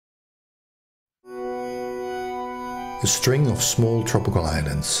a string of small tropical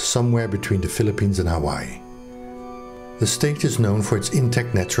islands somewhere between the Philippines and Hawaii. The state is known for its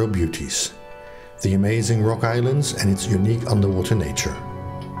intact natural beauties, the amazing rock islands and its unique underwater nature.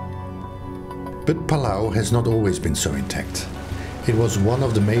 But Palau has not always been so intact. It was one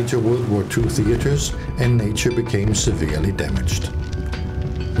of the major World War II theaters and nature became severely damaged.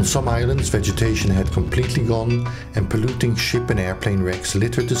 On some islands, vegetation had completely gone and polluting ship and airplane wrecks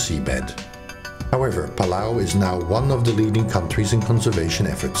littered the seabed. However, Palau is now one of the leading countries in conservation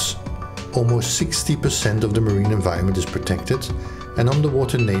efforts. Almost 60% of the marine environment is protected and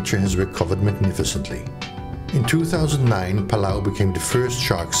underwater nature has recovered magnificently. In 2009, Palau became the first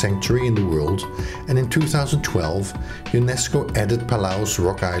shark sanctuary in the world, and in 2012, UNESCO added Palau's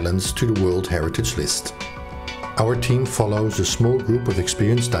Rock Islands to the World Heritage List. Our team follows a small group of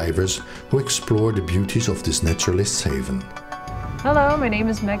experienced divers who explore the beauties of this naturalist's haven. Hello, my name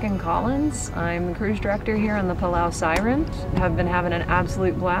is Megan Collins. I'm the cruise director here on the Palau Siren. Have been having an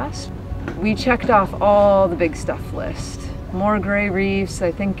absolute blast. We checked off all the big stuff list. More gray reefs,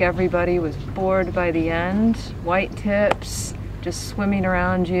 I think everybody was bored by the end. White tips, just swimming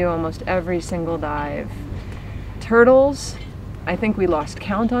around you almost every single dive. Turtles, I think we lost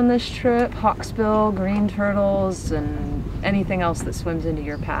count on this trip. Hawksbill, green turtles, and anything else that swims into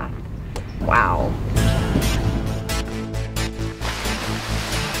your path. Wow.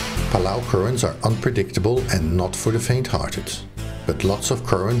 Palau currents are unpredictable and not for the faint-hearted. But lots of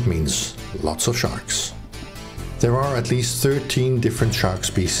current means lots of sharks. There are at least 13 different shark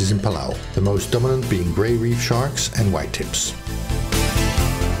species in Palau, the most dominant being grey reef sharks and white tips.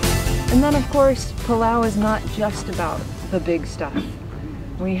 And then of course, Palau is not just about the big stuff.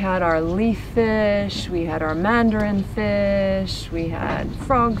 We had our leaf fish, we had our mandarin fish, we had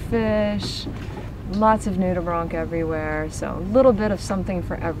frogfish, lots of nudibranch everywhere, so a little bit of something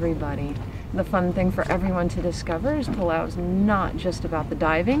for everybody. The fun thing for everyone to discover is Palau is not just about the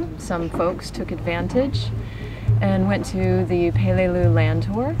diving. Some folks took advantage and went to the Peleliu land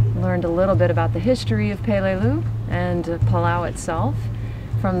tour, learned a little bit about the history of Peleliu and Palau itself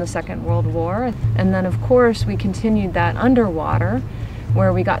from the Second World War. And then of course we continued that underwater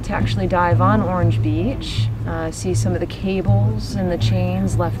where we got to actually dive on Orange Beach, see some of the cables and the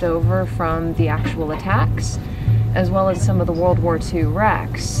chains left over from the actual attacks, as well as some of the World War II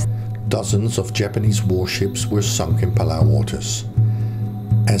wrecks. Dozens of Japanese warships were sunk in Palau waters,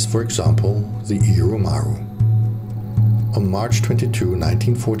 as for example the Irumaru. On March 22,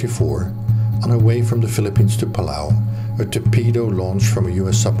 1944, on her way from the Philippines to Palau, a torpedo launched from a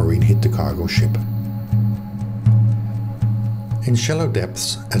US submarine hit the cargo ship. In shallow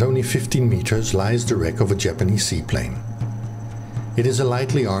depths, at only 15 meters, lies the wreck of a Japanese seaplane. It is a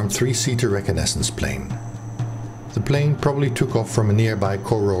lightly armed three-seater reconnaissance plane. The plane probably took off from a nearby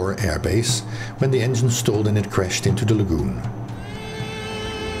Koror air base when the engine stalled and it crashed into the lagoon.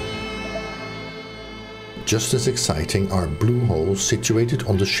 Just as exciting are blue holes situated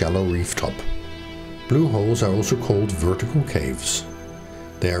on the shallow reef top. Blue holes are also called vertical caves.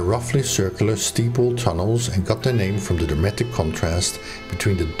 They are roughly circular steep-walled tunnels and got their name from the dramatic contrast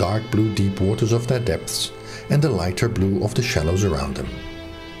between the dark blue deep waters of their depths and the lighter blue of the shallows around them.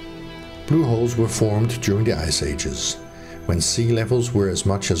 Blue holes were formed during the ice ages, when sea levels were as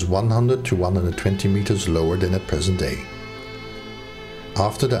much as 100 to 120 meters lower than at present day.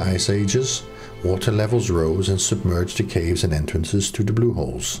 After the ice ages, water levels rose and submerged the caves and entrances to the blue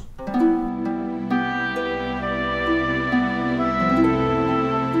holes.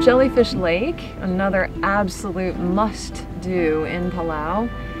 Jellyfish Lake, another absolute must-do in Palau.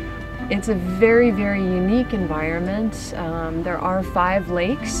 It's a very, very unique environment. There are 5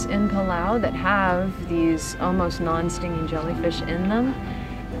 lakes in Palau that have these almost non-stinging jellyfish in them.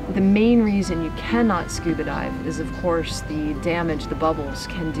 The main reason you cannot scuba dive is, of course, the damage the bubbles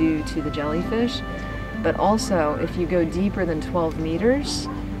can do to the jellyfish. But also, if you go deeper than 12 meters,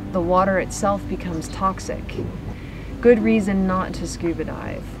 the water itself becomes toxic. Good reason not to scuba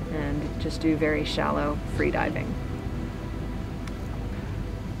dive and just do very shallow free diving.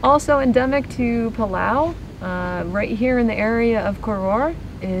 Also endemic to Palau, right here in the area of Koror,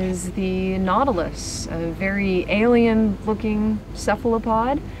 is the Nautilus, a very alien-looking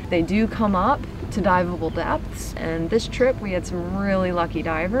cephalopod. They do come up to diveable depths, and this trip we had some really lucky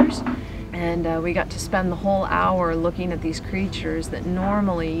divers, and we got to spend the whole hour looking at these creatures that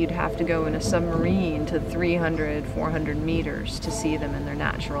normally you'd have to go in a submarine to 300, 400 meters to see them in their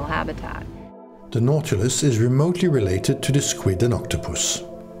natural habitat. The Nautilus is remotely related to the squid and octopus.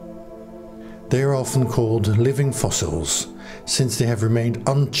 They are often called living fossils, since they have remained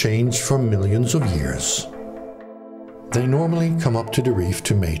unchanged for millions of years. They normally come up to the reef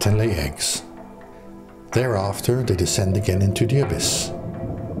to mate and lay eggs. Thereafter, they descend again into the abyss.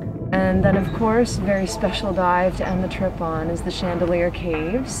 And then, of course, a very special dive to end the trip on is the Chandelier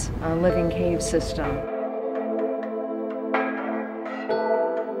Caves, a living cave system.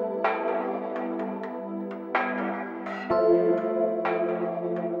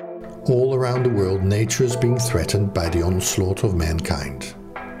 All around the world, nature is being threatened by the onslaught of mankind.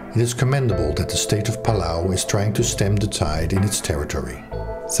 It is commendable that the state of Palau is trying to stem the tide in its territory.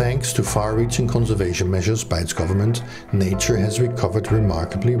 Thanks to far-reaching conservation measures by its government, nature has recovered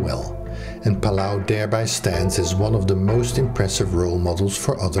remarkably well, and Palau thereby stands as one of the most impressive role models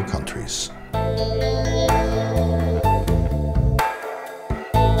for other countries.